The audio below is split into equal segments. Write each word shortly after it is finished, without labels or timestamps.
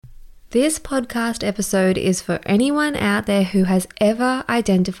This podcast episode is for anyone out there who has ever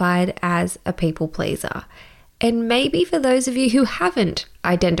identified as a people pleaser. And maybe for those of you who haven't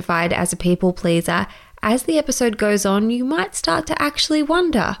identified as a people pleaser, as the episode goes on, you might start to actually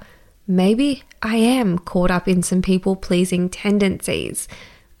wonder, maybe I am caught up in some people pleasing tendencies.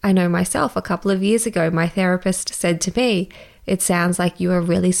 I know myself, a couple of years ago, my therapist said to me, "It sounds like you are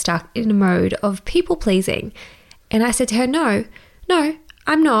really stuck in a mode of people pleasing." And I said to her, no,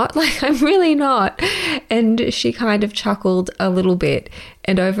 I'm not. I'm really not. And she kind of chuckled a little bit.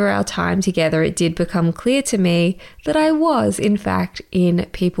 And over our time together, it did become clear to me that I was, in fact, in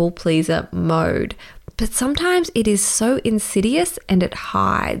people pleaser mode. But sometimes it is so insidious and it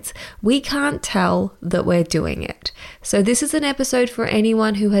hides. We can't tell that we're doing it. So this is an episode for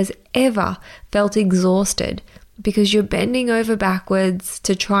anyone who has ever felt exhausted because you're bending over backwards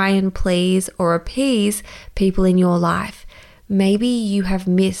to try and please or appease people in your life. Maybe you have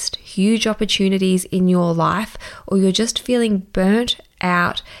missed huge opportunities in your life, or you're just feeling burnt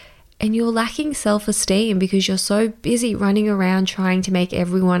out and you're lacking self-esteem because you're so busy running around trying to make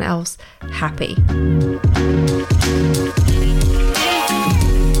everyone else happy.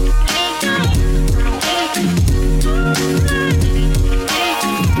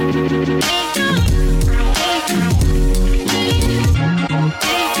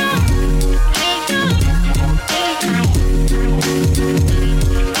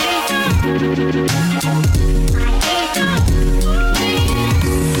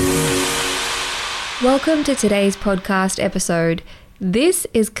 Welcome to today's podcast episode. This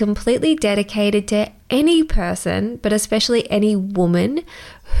is completely dedicated to any person, but especially any woman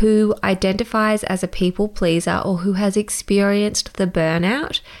who identifies as a people pleaser or who has experienced the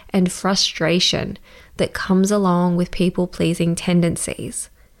burnout and frustration that comes along with people pleasing tendencies.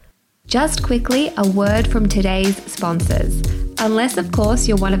 Just quickly, a word from today's sponsors. Unless, of course,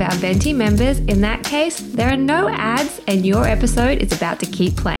 you're one of our Venti members, in that case, there are no ads and your episode is about to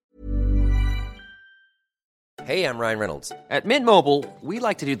keep playing. Hey, I'm Ryan Reynolds. At Mint Mobile, we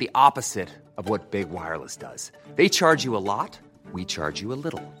like to do the opposite of what Big Wireless does. They charge you a lot, we charge you a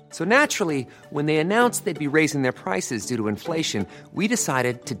little. So naturally, when they announced they'd be raising their prices due to inflation, we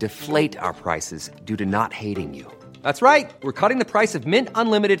decided to deflate our prices due to not hating you. That's right. We're cutting the price of Mint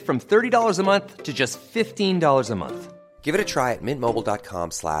Unlimited from $30 a month to just $15 a month. Give it a try at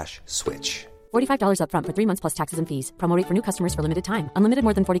mintmobile.com/switch. $45 up front for 3 months plus taxes and fees. Promo rate for new customers for limited time. Unlimited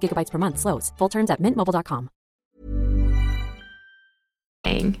more than 40 gigabytes per month. Slows full terms at mintmobile.com.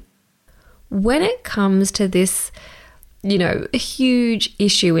 When it comes to this, a huge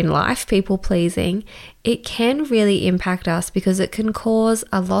issue in life, people pleasing, it can really impact us because it can cause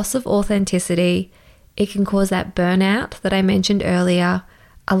a loss of authenticity. It can cause that burnout that I mentioned earlier,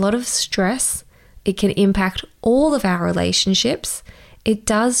 a lot of stress. It can impact all of our relationships. It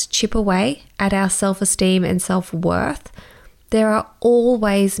does chip away at our self-esteem and self-worth. There are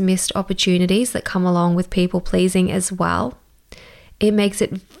always missed opportunities that come along with people pleasing as well. It makes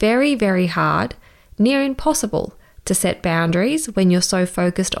it very, very hard, near impossible, to set boundaries when you're so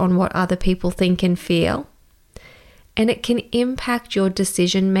focused on what other people think and feel. And it can impact your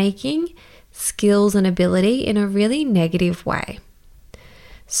decision-making, skills and ability in a really negative way.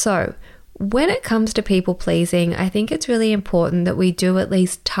 So, when it comes to people pleasing, I think it's really important that we do at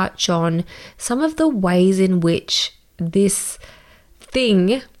least touch on some of the ways in which this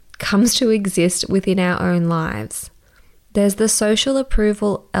thing comes to exist within our own lives. There's the social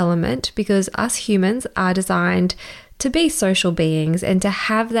approval element because us humans are designed to be social beings and to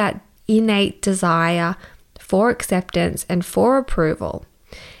have that innate desire for acceptance and for approval.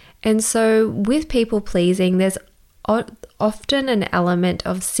 And so with people pleasing, there's often an element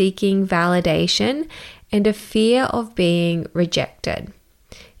of seeking validation and a fear of being rejected.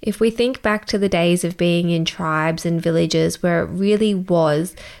 If we think back to the days of being in tribes and villages where it really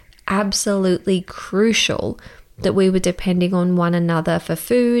was absolutely crucial that we were depending on one another for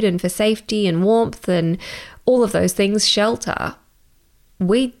food and for safety and warmth and all of those things, shelter,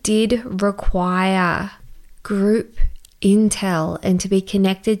 we did require group intel and to be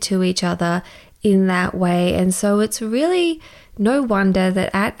connected to each other in that way. And so it's really no wonder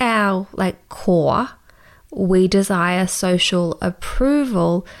that at our core, we desire social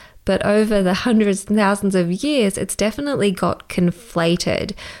approval, but over the hundreds and thousands of years, it's definitely got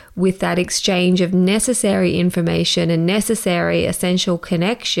conflated with that exchange of necessary information and necessary essential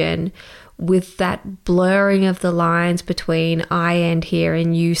connection with that blurring of the lines between I end here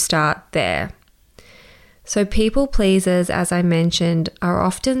and you start there. So people pleasers, as I mentioned, are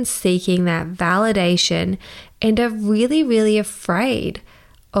often seeking that validation and are really, really afraid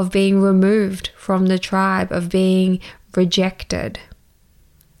of being removed from the tribe, of being rejected.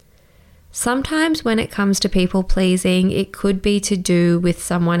 Sometimes when it comes to people pleasing, it could be to do with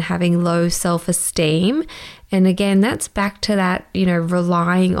someone having low self-esteem. And again, that's back to that,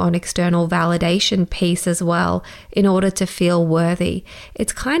 relying on external validation piece as well in order to feel worthy.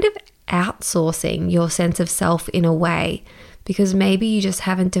 It's kind of outsourcing your sense of self in a way, because maybe you just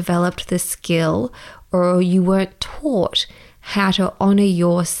haven't developed the skill, or you weren't taught how to honor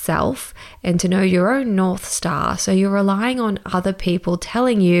yourself and to know your own North Star. So you're relying on other people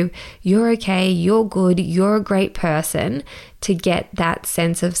telling you you're okay, you're good, you're a great person to get that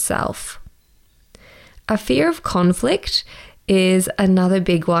sense of self. A fear of conflict is another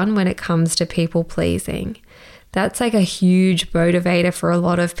big one when it comes to people pleasing. That's like a huge motivator for a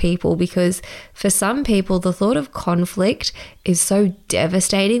lot of people, because for some people, the thought of conflict is so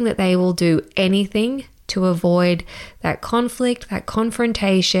devastating that they will do anything to avoid that conflict, that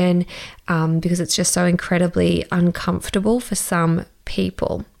confrontation, because it's just so incredibly uncomfortable for some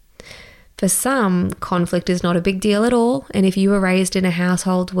people. For some, conflict is not a big deal at all. And if you were raised in a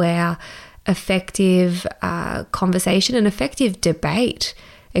household where effective conversation and effective debate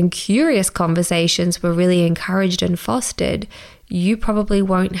and curious conversations were really encouraged and fostered, you probably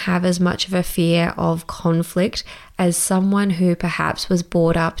won't have as much of a fear of conflict as someone who perhaps was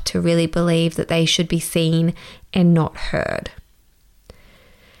brought up to really believe that they should be seen and not heard.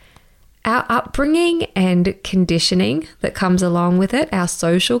 Our upbringing and conditioning that comes along with it, our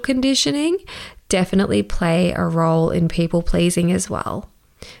social conditioning, definitely play a role in people pleasing as well.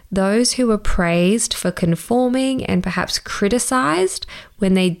 Those who were praised for conforming and perhaps criticized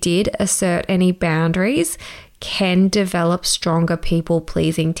when they did assert any boundaries can develop stronger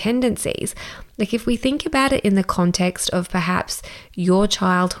people-pleasing tendencies. Like if we think about it in the context of perhaps your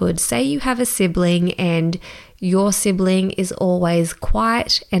childhood, say you have a sibling and your sibling is always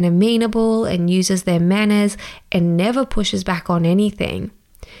quiet and amenable and uses their manners and never pushes back on anything.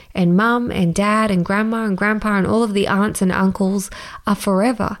 And mum and dad and grandma and grandpa and all of the aunts and uncles are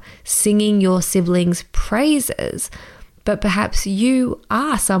forever singing your siblings' praises. But perhaps you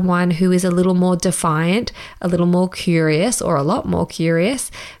are someone who is a little more defiant, a little more curious, or a lot more curious.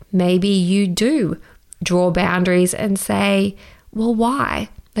 Maybe you do draw boundaries and say, well, why?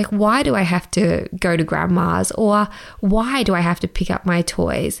 Like, why do I have to go to grandma's? Or why do I have to pick up my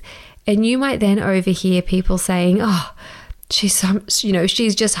toys? And you might then overhear people saying, oh, she's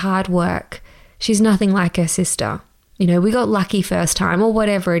just hard work. She's nothing like her sister. We got lucky first time, or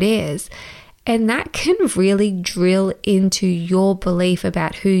whatever it is. And that can really drill into your belief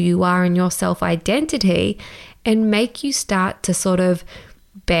about who you are and your self-identity and make you start to sort of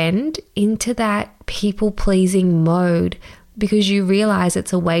bend into that people-pleasing mode, because you realize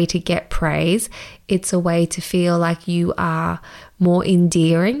it's a way to get praise. It's a way to feel like you are more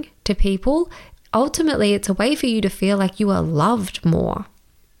endearing to people. Ultimately, it's a way for you to feel like you are loved more.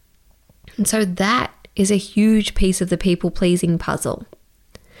 And so that is a huge piece of the people-pleasing puzzle.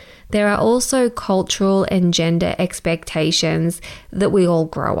 There are also cultural and gender expectations that we all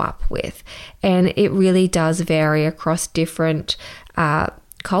grow up with, and it really does vary across different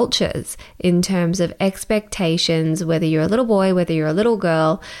cultures in terms of expectations, whether you're a little boy, whether you're a little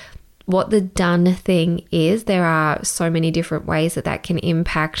girl, what the done thing is. There are so many different ways that can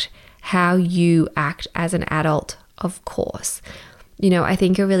impact how you act as an adult, of course. I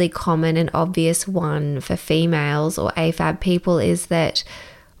think a really common and obvious one for females or AFAB people is that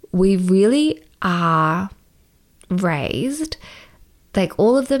we really are raised, like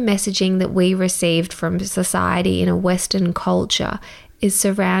all of the messaging that we received from society in a Western culture is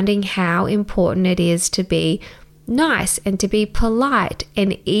surrounding how important it is to be nice and to be polite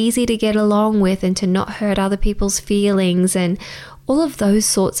and easy to get along with and to not hurt other people's feelings and all of those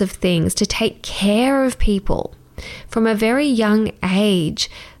sorts of things, to take care of people. From a very young age,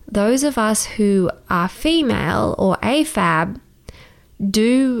 those of us who are female or AFAB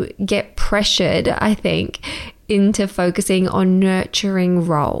do get pressured, I think, into focusing on nurturing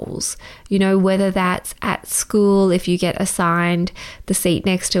roles. Whether that's at school, if you get assigned the seat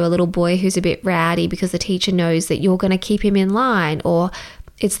next to a little boy who's a bit rowdy because the teacher knows that you're going to keep him in line, or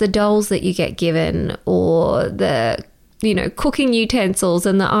it's the dolls that you get given, or the cooking utensils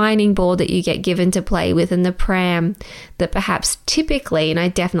and the ironing board that you get given to play with, and the pram that perhaps typically, and I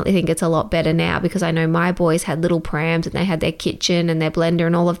definitely think it's a lot better now because I know my boys had little prams and they had their kitchen and their blender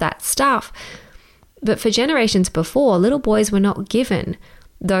and all of that stuff. But for generations before, little boys were not given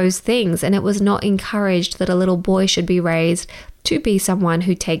those things, and it was not encouraged that a little boy should be raised to be someone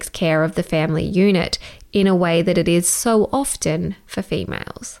who takes care of the family unit in a way that it is so often for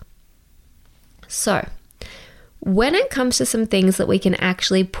females. So, when it comes to some things that we can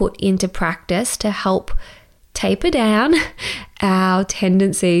actually put into practice to help taper down our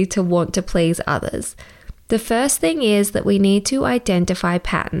tendency to want to please others. The first thing is that we need to identify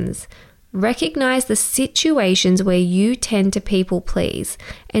patterns. Recognize the situations where you tend to people please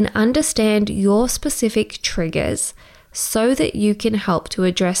and understand your specific triggers so that you can help to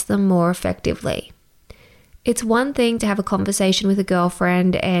address them more effectively. It's one thing to have a conversation with a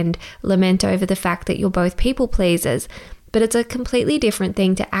girlfriend and lament over the fact that you're both people pleasers, but it's a completely different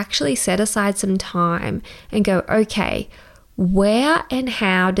thing to actually set aside some time and go, okay, where and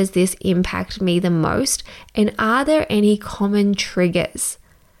how does this impact me the most? And are there any common triggers?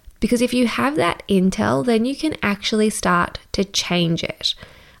 Because if you have that intel, then you can actually start to change it.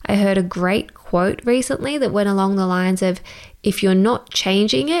 I heard a great quote recently that went along the lines of, if you're not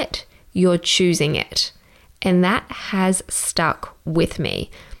changing it, you're choosing it. And that has stuck with me.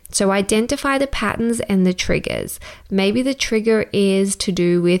 So identify the patterns and the triggers. Maybe the trigger is to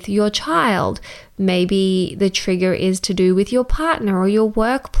do with your child. Maybe the trigger is to do with your partner or your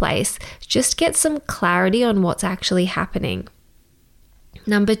workplace. Just get some clarity on what's actually happening.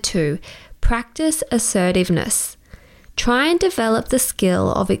 Number 2, practice assertiveness. Try and develop the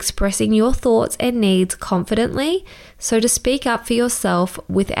skill of expressing your thoughts and needs confidently, so to speak up for yourself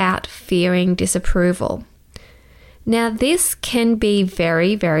without fearing disapproval. Now, this can be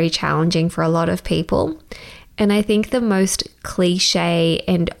very, very challenging for a lot of people. And I think the most cliche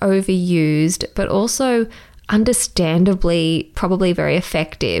and overused, but also understandably probably very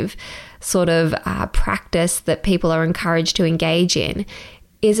effective sort of practice that people are encouraged to engage in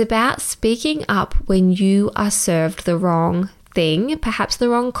is about speaking up when you are served the wrong thing, perhaps the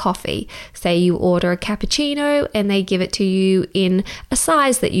wrong coffee. Say you order a cappuccino and they give it to you in a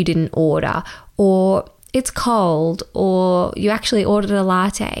size that you didn't order, or it's cold, or you actually ordered a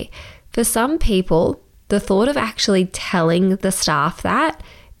latte. For some people, the thought of actually telling the staff that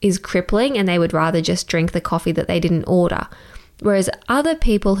is crippling and they would rather just drink the coffee that they didn't order. Whereas other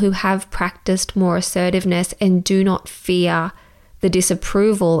people who have practiced more assertiveness and do not fear the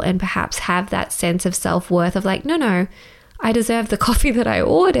disapproval and perhaps have that sense of self-worth of like, no, I deserve the coffee that I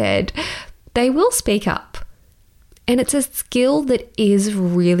ordered, they will speak up. And it's a skill that is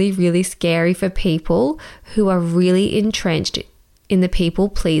really, really scary for people who are really entrenched in the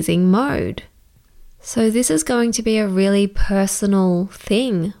people-pleasing mode. So this is going to be a really personal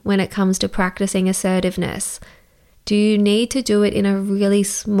thing when it comes to practicing assertiveness. Do you need to do it in a really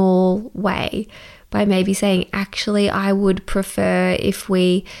small way? By maybe saying, actually, I would prefer if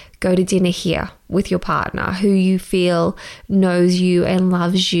we go to dinner here with your partner who you feel knows you and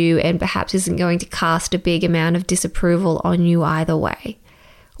loves you and perhaps isn't going to cast a big amount of disapproval on you either way.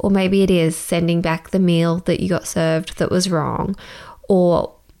 Or maybe it is sending back the meal that you got served that was wrong,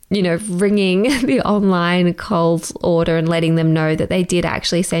 or, ringing the online Coles order and letting them know that they did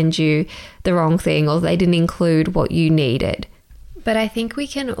actually send you the wrong thing or they didn't include what you needed. But I think we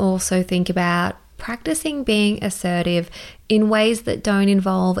can also think about practicing being assertive in ways that don't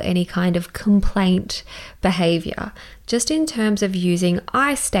involve any kind of complaint behavior. Just in terms of using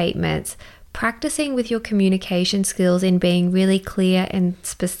I statements, practicing with your communication skills in being really clear and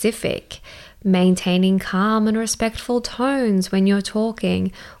specific, maintaining calm and respectful tones when you're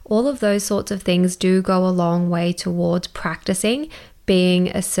talking. All of those sorts of things do go a long way towards practicing being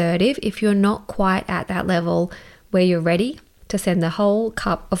assertive if you're not quite at that level where you're ready to send the whole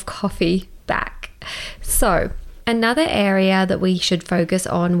cup of coffee back. So, another area that we should focus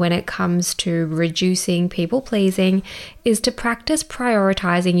on when it comes to reducing people pleasing is to practice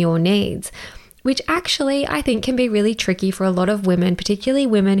prioritizing your needs, which actually I think can be really tricky for a lot of women, particularly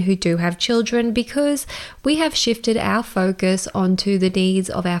women who do have children, because we have shifted our focus onto the needs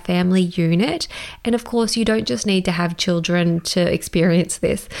of our family unit. And of course, you don't just need to have children to experience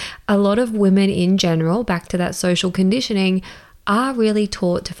this. A lot of women in general, back to that social conditioning, are really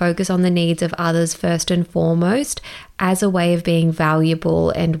taught to focus on the needs of others first and foremost as a way of being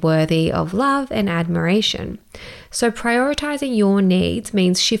valuable and worthy of love and admiration. So prioritizing your needs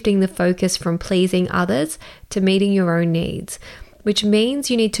means shifting the focus from pleasing others to meeting your own needs, which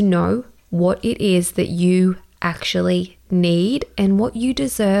means you need to know what it is that you actually need and what you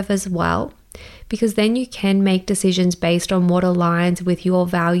deserve as well, because then you can make decisions based on what aligns with your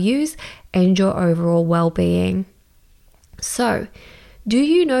values and your overall well-being. So, do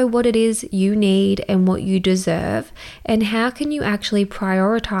you know what it is you need and what you deserve? And how can you actually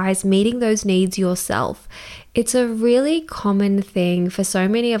prioritize meeting those needs yourself? It's a really common thing for so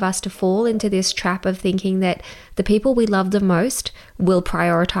many of us to fall into this trap of thinking that the people we love the most will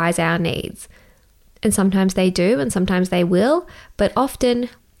prioritize our needs. And sometimes they do, and sometimes they will, but often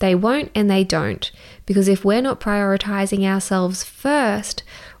They won't and they don't. Because if we're not prioritizing ourselves first,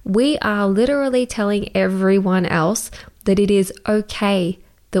 we are literally telling everyone else that it is okay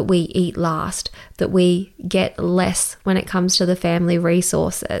that we eat last, that we get less when it comes to the family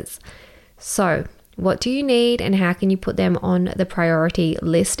resources. So, what do you need and how can you put them on the priority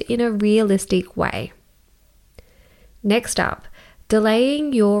list in a realistic way? Next up,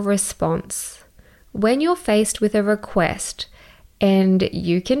 delaying your response. When you're faced with a request and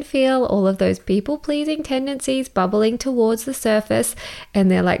you can feel all of those people-pleasing tendencies bubbling towards the surface and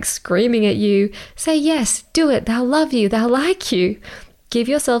they're like screaming at you, say yes, do it, they'll love you, they'll like you. Give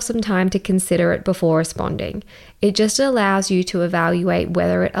yourself some time to consider it before responding. It just allows you to evaluate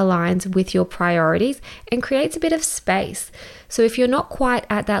whether it aligns with your priorities and creates a bit of space. So if you're not quite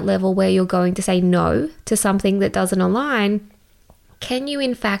at that level where you're going to say no to something that doesn't align, can you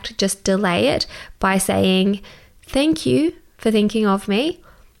in fact just delay it by saying, thank you for thinking of me.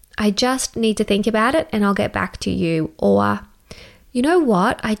 I just need to think about it and I'll get back to you. Or, you know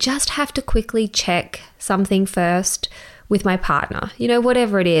what? I just have to quickly check something first with my partner,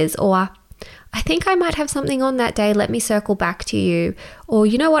 whatever it is. Or I think I might have something on that day. Let me circle back to you. Or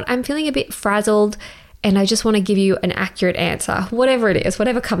you know what? I'm feeling a bit frazzled and I just want to give you an accurate answer. Whatever it is,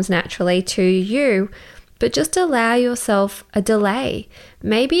 whatever comes naturally to you. But just allow yourself a delay.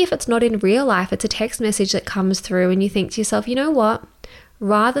 Maybe if it's not in real life, it's a text message that comes through and you think to yourself, you know what?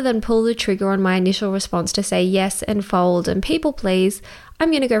 Rather than pull the trigger on my initial response to say yes and fold and people please,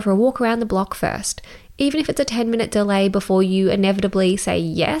 I'm going to go for a walk around the block first. Even if it's a 10-minute delay before you inevitably say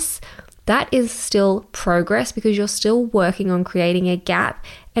yes, that is still progress because you're still working on creating a gap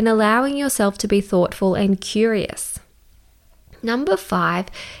and allowing yourself to be thoughtful and curious. Number 5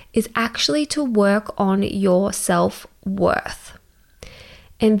 is actually to work on your self-worth.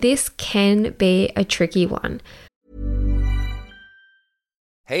 And this can be a tricky one.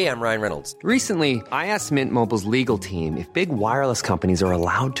 Hey, I'm Ryan Reynolds. Recently, I asked Mint Mobile's legal team if big wireless companies are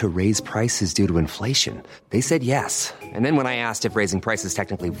allowed to raise prices due to inflation. They said yes. And then when I asked if raising prices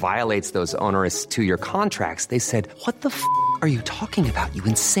technically violates those onerous 2-year contracts, they said, what the f*** are you talking about, you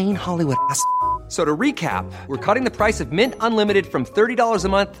insane Hollywood ass f- So to recap, we're cutting the price of Mint Unlimited from $30 a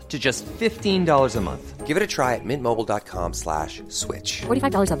month to just $15 a month. Give it a try at mintmobile.com/switch.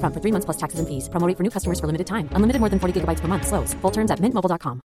 $45 up front for 3 months plus taxes and fees. Promo rate for new customers for limited time. Unlimited more than 40 gigabytes per month. Slows full terms at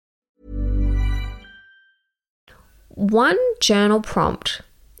mintmobile.com. One journal prompt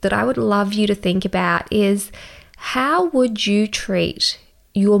that I would love you to think about is, how would you treat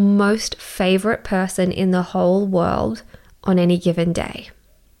your most favorite person in the whole world on any given day?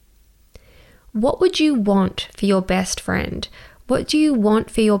 What would you want for your best friend? What do you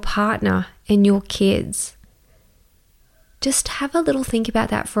want for your partner and your kids? Just have a little think about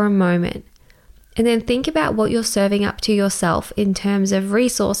that for a moment. And then think about what you're serving up to yourself in terms of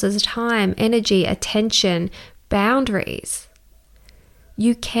resources, time, energy, attention, boundaries.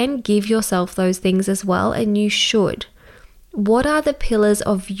 You can give yourself those things as well, and you should. What are the pillars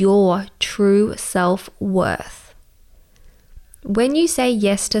of your true self-worth? When you say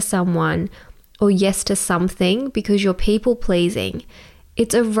yes to someone, or yes to something because you're people pleasing,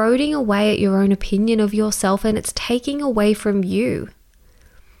 it's eroding away at your own opinion of yourself and it's taking away from you.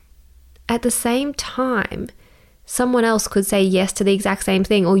 At the same time, someone else could say yes to the exact same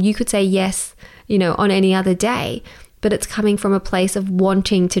thing, or you could say yes, on any other day, but it's coming from a place of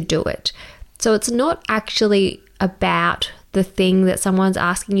wanting to do it. So it's not actually about the thing that someone's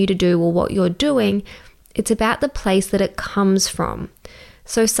asking you to do or what you're doing. It's about the place that it comes from.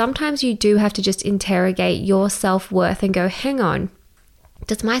 So sometimes you do have to just interrogate your self-worth and go, hang on,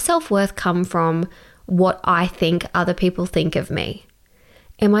 does my self-worth come from what I think other people think of me?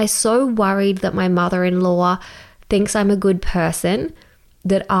 Am I so worried that my mother-in-law thinks I'm a good person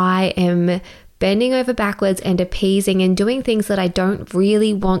that I am bending over backwards and appeasing and doing things that I don't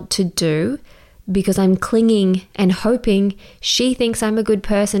really want to do because I'm clinging and hoping she thinks I'm a good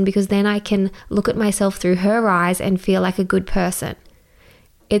person because then I can look at myself through her eyes and feel like a good person?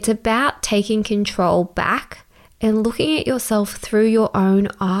 It's about taking control back and looking at yourself through your own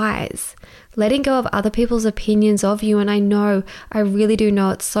eyes, letting go of other people's opinions of you. And I really do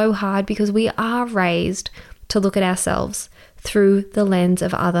know it's so hard because we are raised to look at ourselves through the lens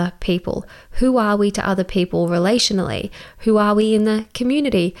of other people. Who are we to other people relationally? Who are we in the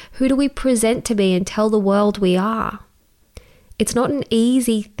community? Who do we present to be and tell the world we are? It's not an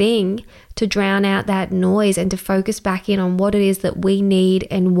easy thing to drown out that noise and to focus back in on what it is that we need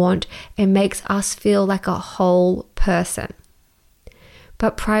and want and makes us feel like a whole person.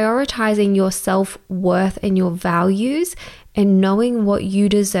 But prioritizing your self-worth and your values and knowing what you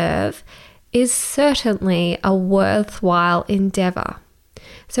deserve is certainly a worthwhile endeavor.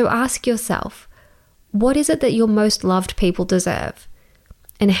 So ask yourself, what is it that your most loved people deserve?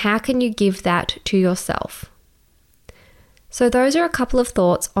 And how can you give that to yourself? So those are a couple of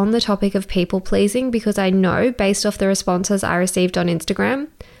thoughts on the topic of people pleasing, because I know based off the responses I received on Instagram,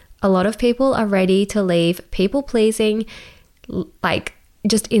 a lot of people are ready to leave people pleasing like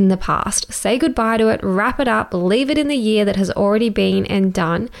just in the past. Say goodbye to it, wrap it up, leave it in the year that has already been and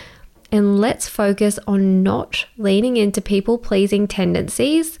done. And let's focus on not leaning into people pleasing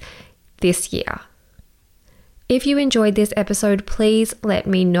tendencies this year. If you enjoyed this episode, please let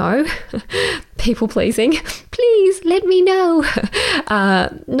me know. People pleasing, please let me know.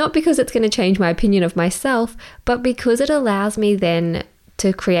 Not because it's going to change my opinion of myself, but because it allows me then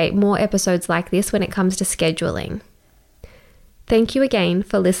to create more episodes like this when it comes to scheduling. Thank you again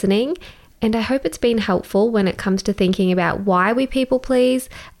for listening, and I hope it's been helpful when it comes to thinking about why we people please,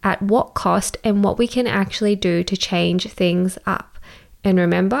 at what cost, and what we can actually do to change things up. And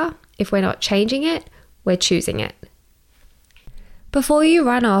remember, if we're not changing it, we're choosing it. Before you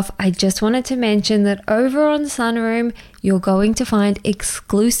run off, I just wanted to mention that over on Sunroom, you're going to find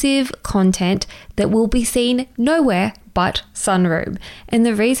exclusive content that will be seen nowhere but Sunroom. And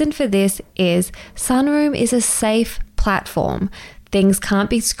the reason for this is Sunroom is a safe platform. Things can't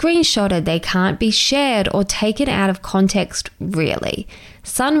be screenshotted, they can't be shared or taken out of context, really.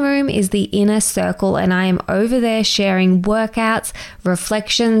 Sunroom is the inner circle, and I am over there sharing workouts,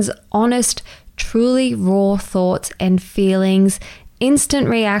 reflections, honest, truly raw thoughts and feelings, instant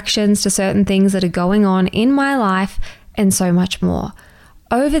reactions to certain things that are going on in my life, and so much more.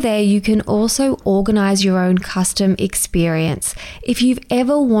 Over there, you can also organize your own custom experience. If you've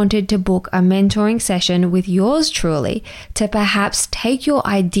ever wanted to book a mentoring session with yours truly to perhaps take your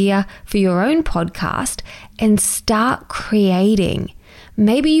idea for your own podcast and start creating.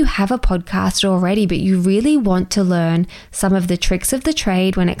 Maybe you have a podcast already, but you really want to learn some of the tricks of the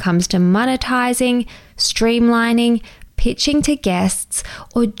trade when it comes to monetizing, streamlining, pitching to guests,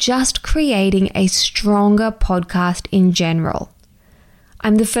 or just creating a stronger podcast in general.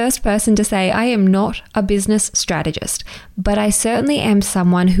 I'm the first person to say I am not a business strategist, but I certainly am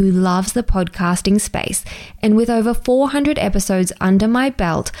someone who loves the podcasting space. And with over 400 episodes under my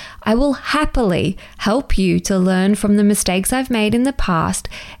belt, I will happily help you to learn from the mistakes I've made in the past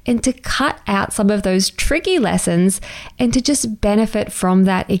and to cut out some of those tricky lessons and to just benefit from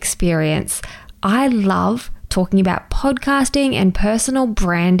that experience. I love talking about podcasting and personal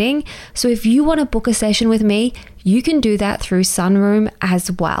branding. So if you want to book a session with me, you can do that through Sunroom as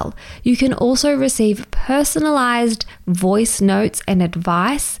well. You can also receive personalized voice notes and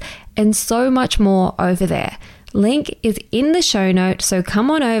advice and so much more over there. Link is in the show note, so come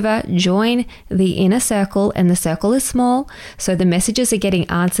on over, join the inner circle, and the circle is small, so the messages are getting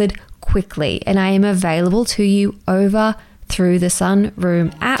answered quickly, and I am available to you over through the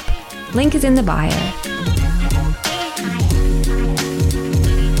Sunroom app. Link is in the bio.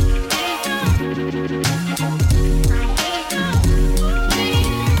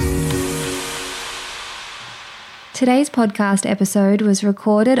 Today's podcast episode was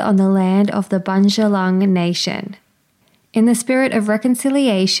recorded on the land of the Bundjalung Nation. In the spirit of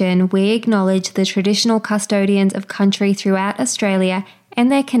reconciliation, we acknowledge the traditional custodians of country throughout Australia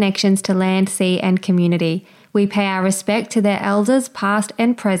and their connections to land, sea, and community. We pay our respect to their elders, past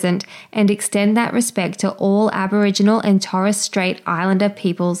and present, and extend that respect to all Aboriginal and Torres Strait Islander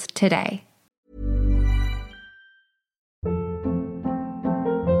peoples today.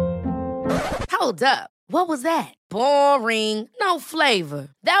 Hold up. What was that? Boring. No flavor.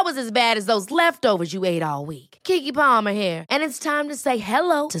 That was as bad as those leftovers you ate all week. Keke Palmer here, and it's time to say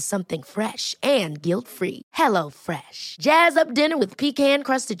hello to something fresh and guilt-free. HelloFresh. Jazz up dinner with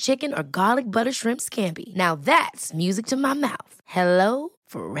pecan-crusted chicken or garlic butter shrimp scampi. Now that's music to my mouth.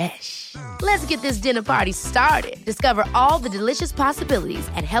 HelloFresh. Let's get this dinner party started. Discover all the delicious possibilities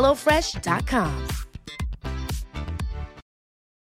at HelloFresh.com.